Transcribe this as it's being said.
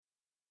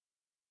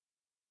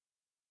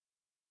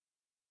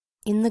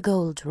In the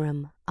Gold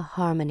Room, a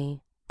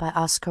Harmony by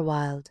Oscar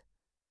Wilde.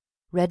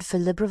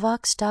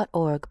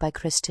 LibriVox.org.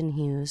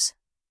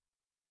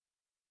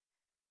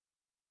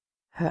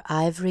 Her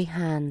ivory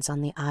hands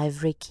on the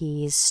ivory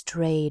keys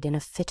strayed in a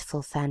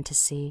fitful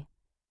fantasy,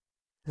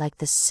 like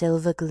the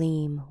silver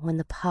gleam when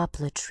the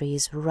poplar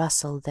trees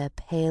rustle their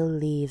pale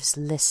leaves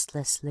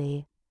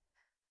listlessly,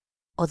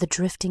 or the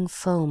drifting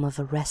foam of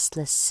a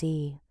restless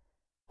sea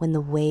when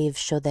the waves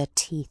show their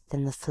teeth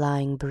in the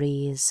flying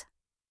breeze.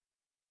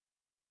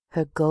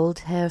 Her gold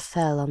hair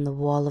fell on the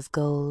wall of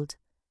gold,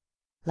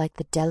 like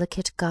the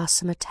delicate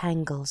gossamer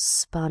tangles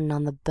spun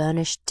on the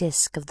burnished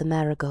disk of the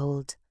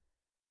marigold,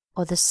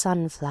 or the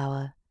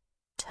sunflower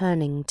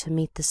turning to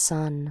meet the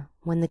sun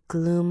when the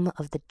gloom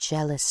of the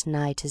jealous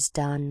night is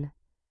done,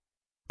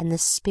 and the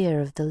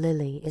spear of the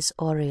lily is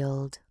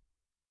aureoled.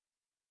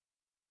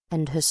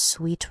 And her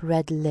sweet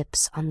red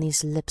lips on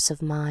these lips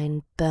of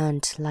mine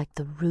burnt like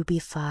the ruby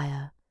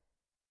fire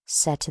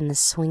set in the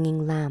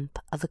swinging lamp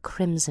of a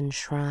crimson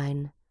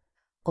shrine,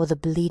 or the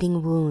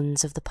bleeding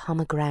wounds of the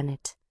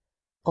pomegranate,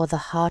 or the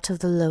heart of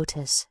the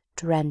lotus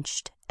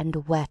drenched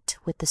and wet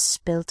with the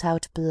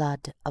spilt-out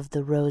blood of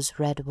the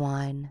rose-red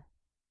wine.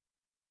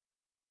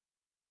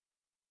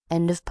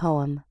 End of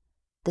poem.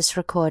 This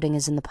recording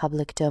is in the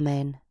public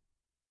domain.